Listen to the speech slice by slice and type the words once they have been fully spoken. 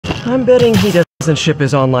I'm betting he doesn't ship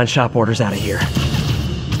his online shop orders out of here.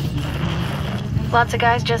 Lots of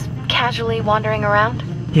guys just casually wandering around?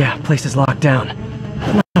 Yeah, place is locked down.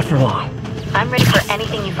 Not for long. I'm ready for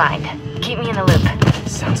anything you find. Keep me in the loop.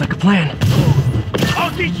 Sounds like a plan.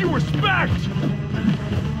 I'll teach you respect!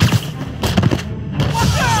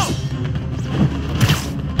 Watch out!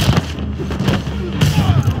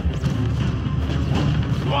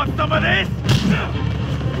 Want some of this?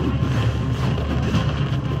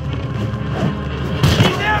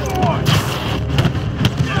 Eat that one!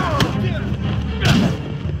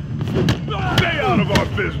 Stay out of our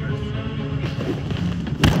business!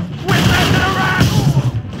 Quit messing around!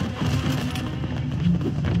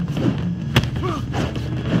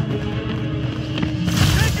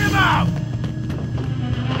 Take him out!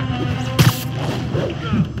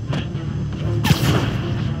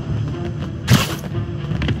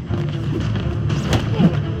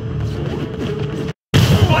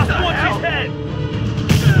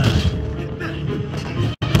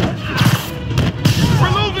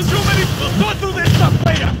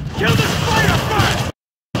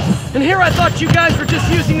 And here I thought you guys were just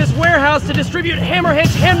using this warehouse to distribute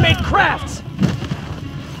Hammerhead's handmade crafts!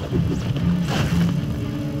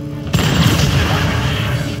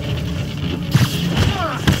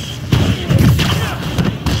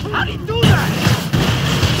 How'd he do that?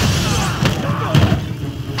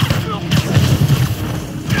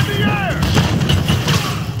 In the air!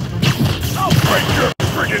 I'll break your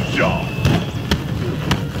friggin' jaw!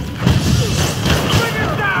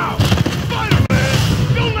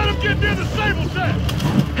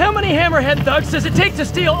 How many Hammerhead thugs does it take to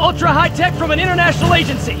steal ultra-high tech from an international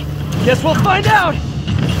agency? Guess we'll find out!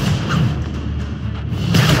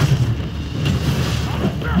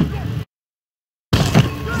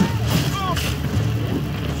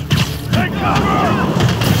 Take cover!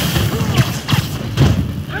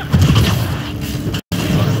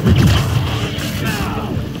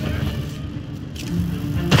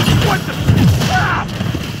 What the... Ah!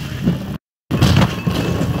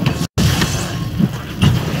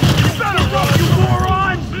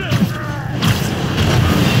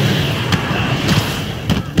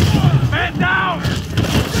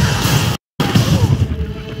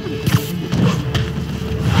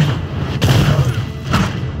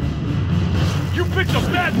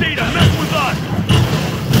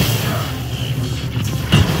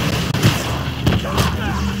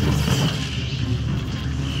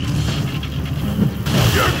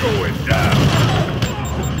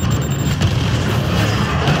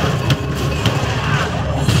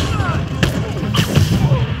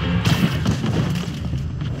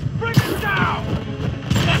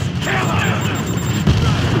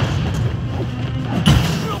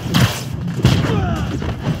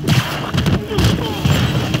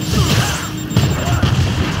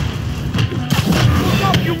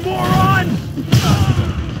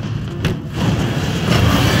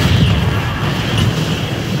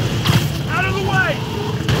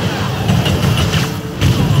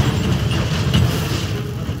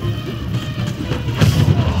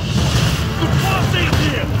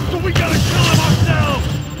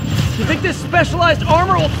 Specialized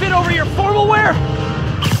armor will fit over your formal wear?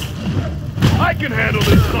 I can handle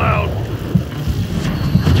this cloud!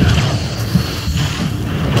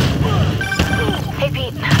 Hey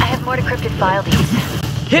Pete, I have more decrypted file these.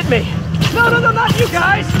 Hit me! No, not you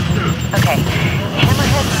guys! Okay,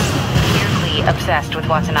 Hammerhead's weirdly obsessed with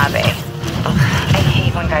Watanabe. Ugh, I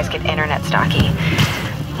hate when guys get internet stocky.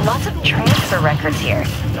 Lots of transfer records here.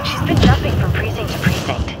 She's been jumping from precinct to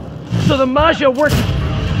precinct. So the Maja works...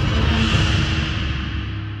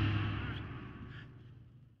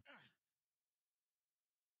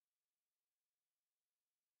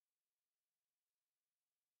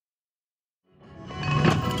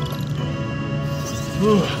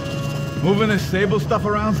 Moving this Sable stuff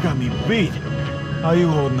around's got me beat. How you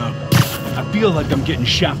holding up? I feel like I'm getting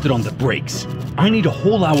shafted on the brakes. I need a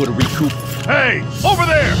whole hour to recoup. Hey! Over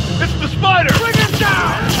there! It's the spider! Bring him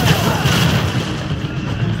down!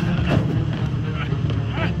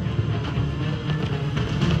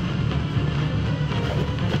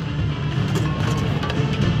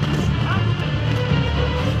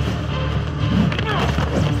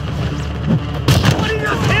 What did you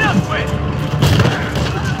just hit us with?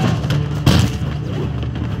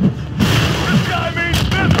 This guy means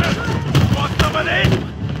business! Want some of this?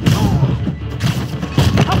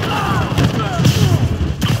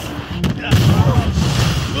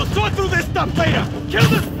 We'll sort through this stuff later! Kill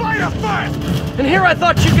the spider first! And here I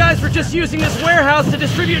thought you guys were just using this warehouse to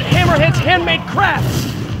distribute Hammerhead's handmade crafts!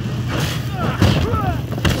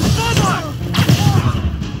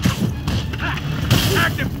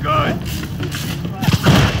 Active good!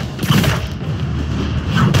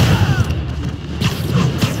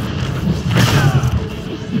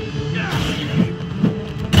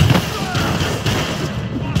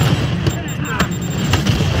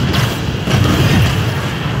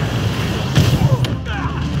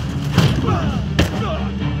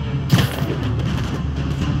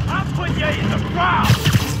 I'll put you in the ground!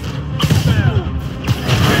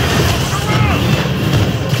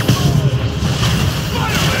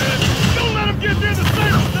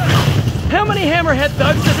 How many hammerhead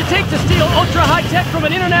thugs does it take to steal ultra-high tech from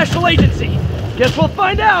an international agency? Guess we'll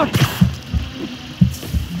find out!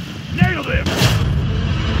 Nailed him!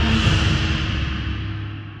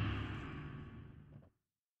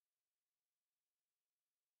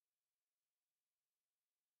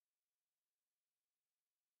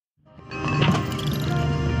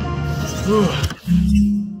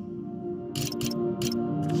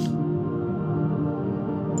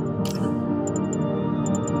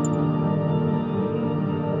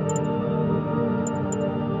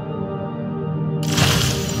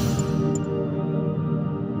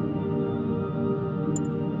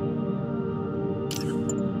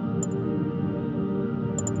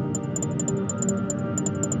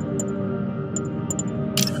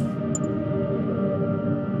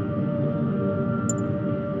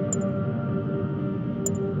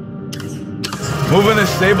 Moving this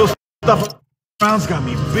stable stuff around's got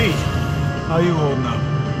me beat. How you holding up?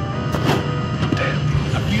 Damn,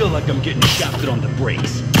 I feel like I'm getting shafted on the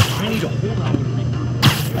brakes. I need a whole hour to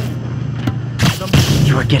regroup.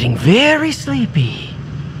 You're getting very sleepy.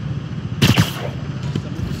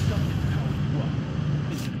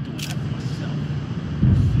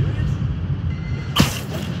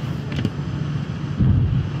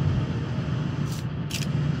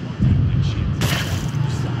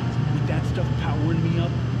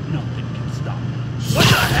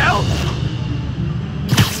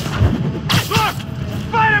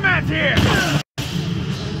 Here!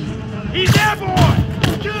 He's airborne!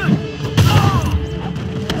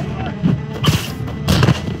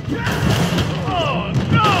 Oh,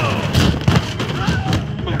 no!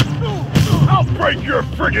 I'll break your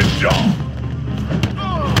friggin' jaw!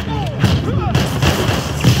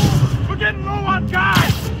 We're getting low on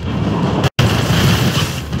guys!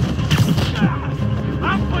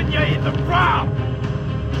 I'm putting you in the ground!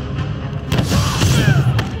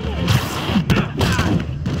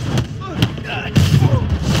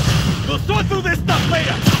 We'll sort through this stuff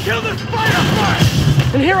later! Kill the spider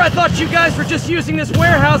first! And here I thought you guys were just using this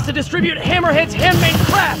warehouse to distribute Hammerhead's handmade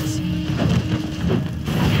crafts!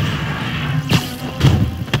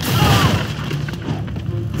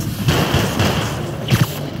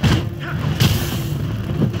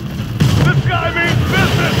 This guy means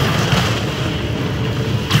business!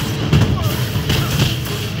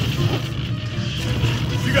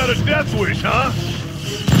 You got a death wish, huh?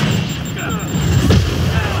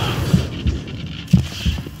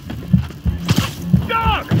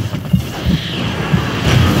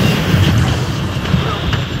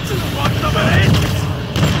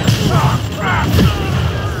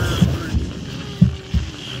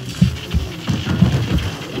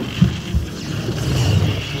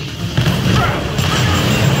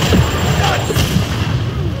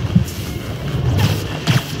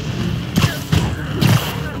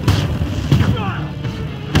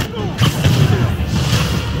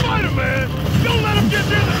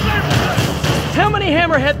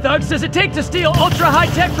 Hammerhead thugs does it take to steal ultra-high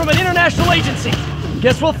tech from an international agency?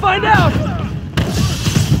 Guess we'll find out!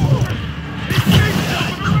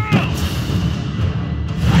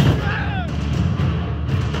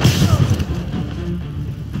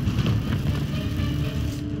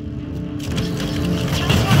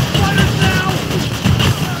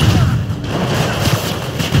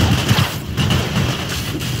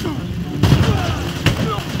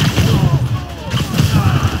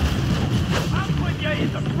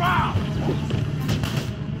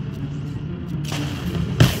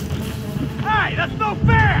 Hey, that's no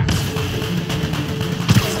fair!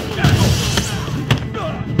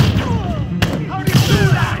 How do you do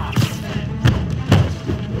that?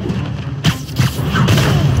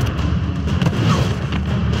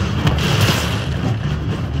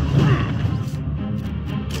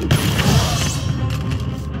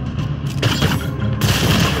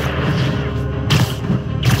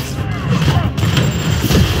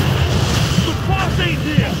 The boss ain't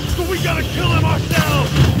here, so we gotta kill him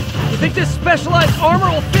ourselves! Think this specialized armor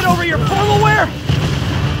will fit over your formal wear?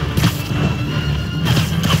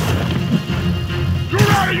 You're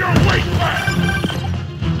out of your weight class!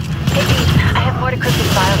 Hey, I have more decrypted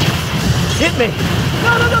file. Hit me!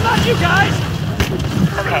 No, not you guys!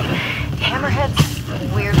 Okay, Hammerhead's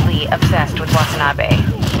weirdly obsessed with Watanabe.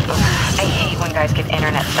 I hate when guys get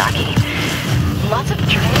internet stocky. Lots of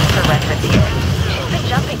transfer records here. She's been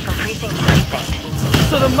jumping from precinct to precinct.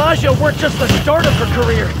 So the Maggia weren't just the start of her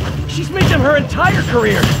career. She's made them her entire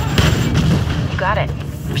career. You got it.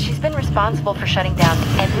 She's been responsible for shutting down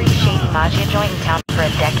every shady Maggia joint in town for a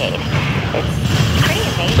decade. It's pretty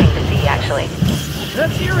amazing to see, actually.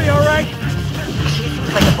 That's eerie, all right. She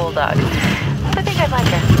seems like a bulldog. I think I'd like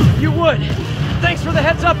her. You would. Thanks for the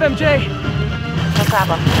heads up, MJ. No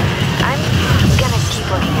problem. I'm gonna keep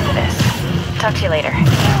looking into this. Talk to you later.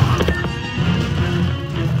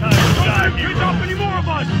 Time, you drop any more of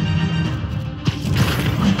us!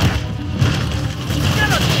 Get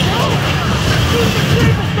us through! Do the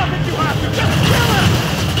table stuff if you have to! Just kill him!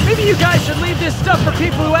 Maybe you guys should leave this stuff for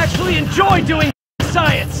people who actually enjoy doing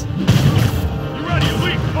science. You ready to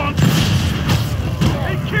leave, punk?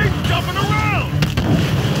 Hey, keep jumping around!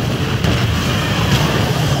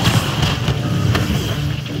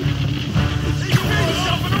 Hey, you keep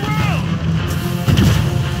jumping around!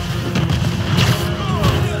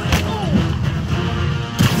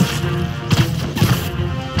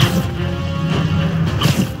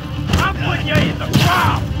 I'll put you in the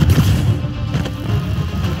ground!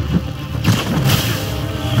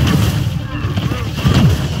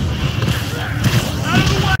 Out of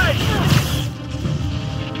the way!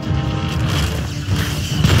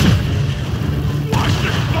 Watch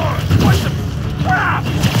this blood! Watch the crap!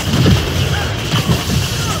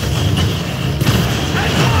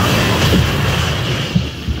 Head on!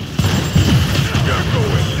 You're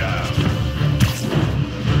going down!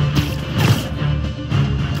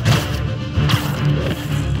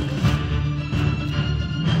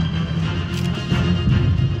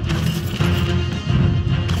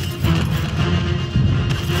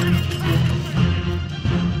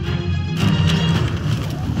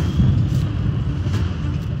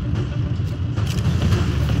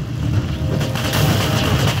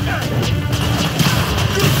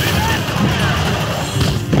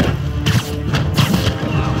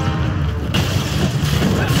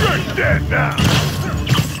 You're dead now!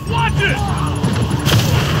 Watch it!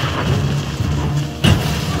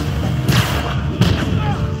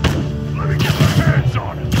 Let me get my hands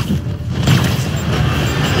on it!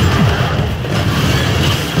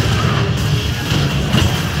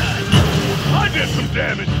 I did some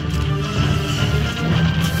damage!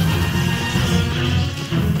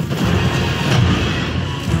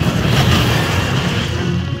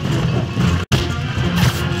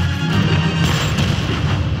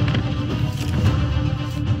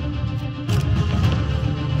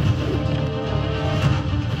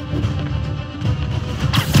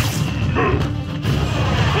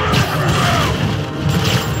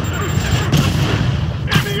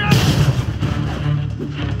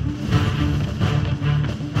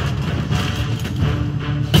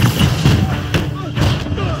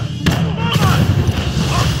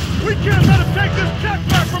 We can't let him take this check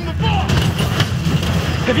back from the boss!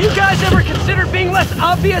 Have you guys ever considered being less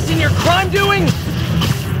obvious in your crime doing?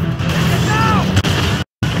 Now!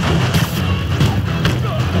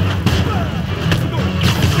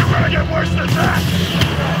 You're gonna get worse than that!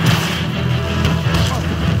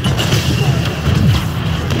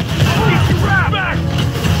 I'll get you right back!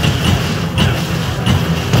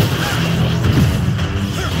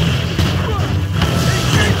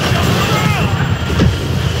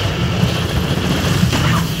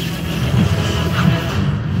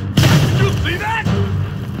 You see that?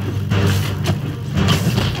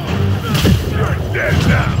 You're dead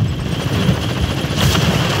now!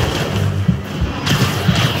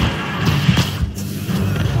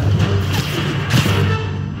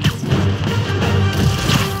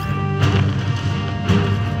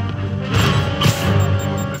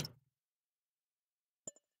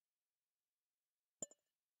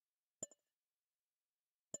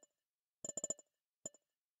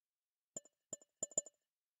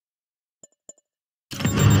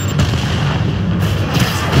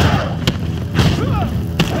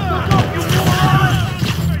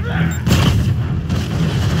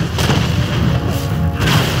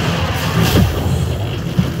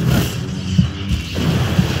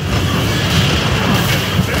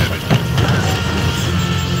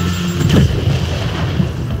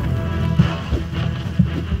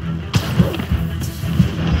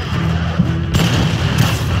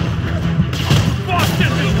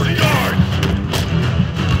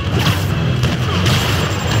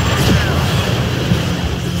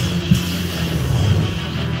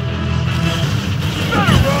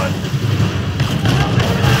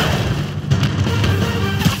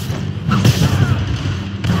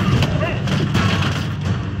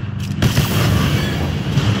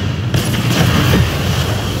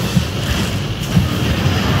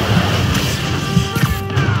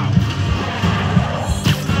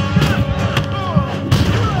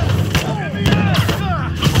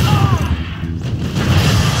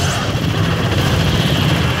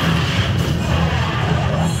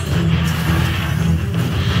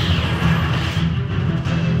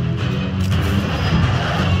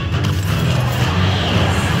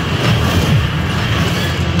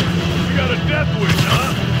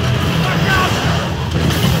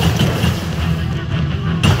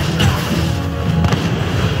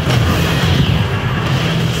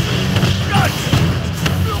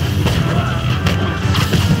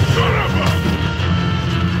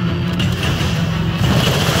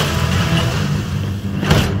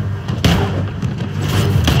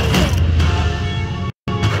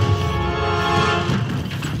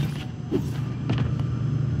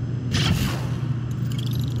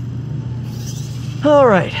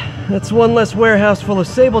 Alright, that's one less warehouse full of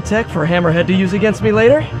Sable tech for Hammerhead to use against me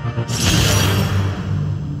later.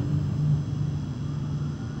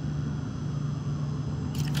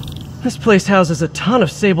 This place houses a ton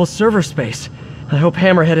of Sable server space. I hope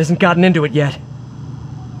Hammerhead hasn't gotten into it yet.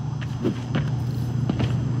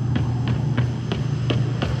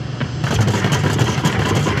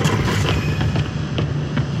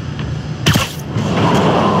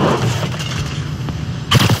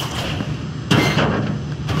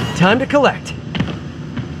 Time to collect.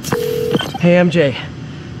 Hey MJ,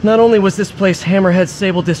 not only was this place Hammerhead's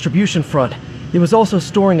Sable distribution front, it was also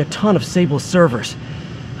storing a ton of Sable servers.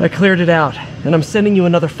 I cleared it out, and I'm sending you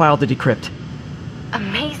another file to decrypt.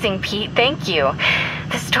 Amazing, Pete. Thank you.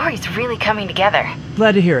 The story's really coming together.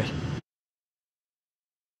 Glad to hear it.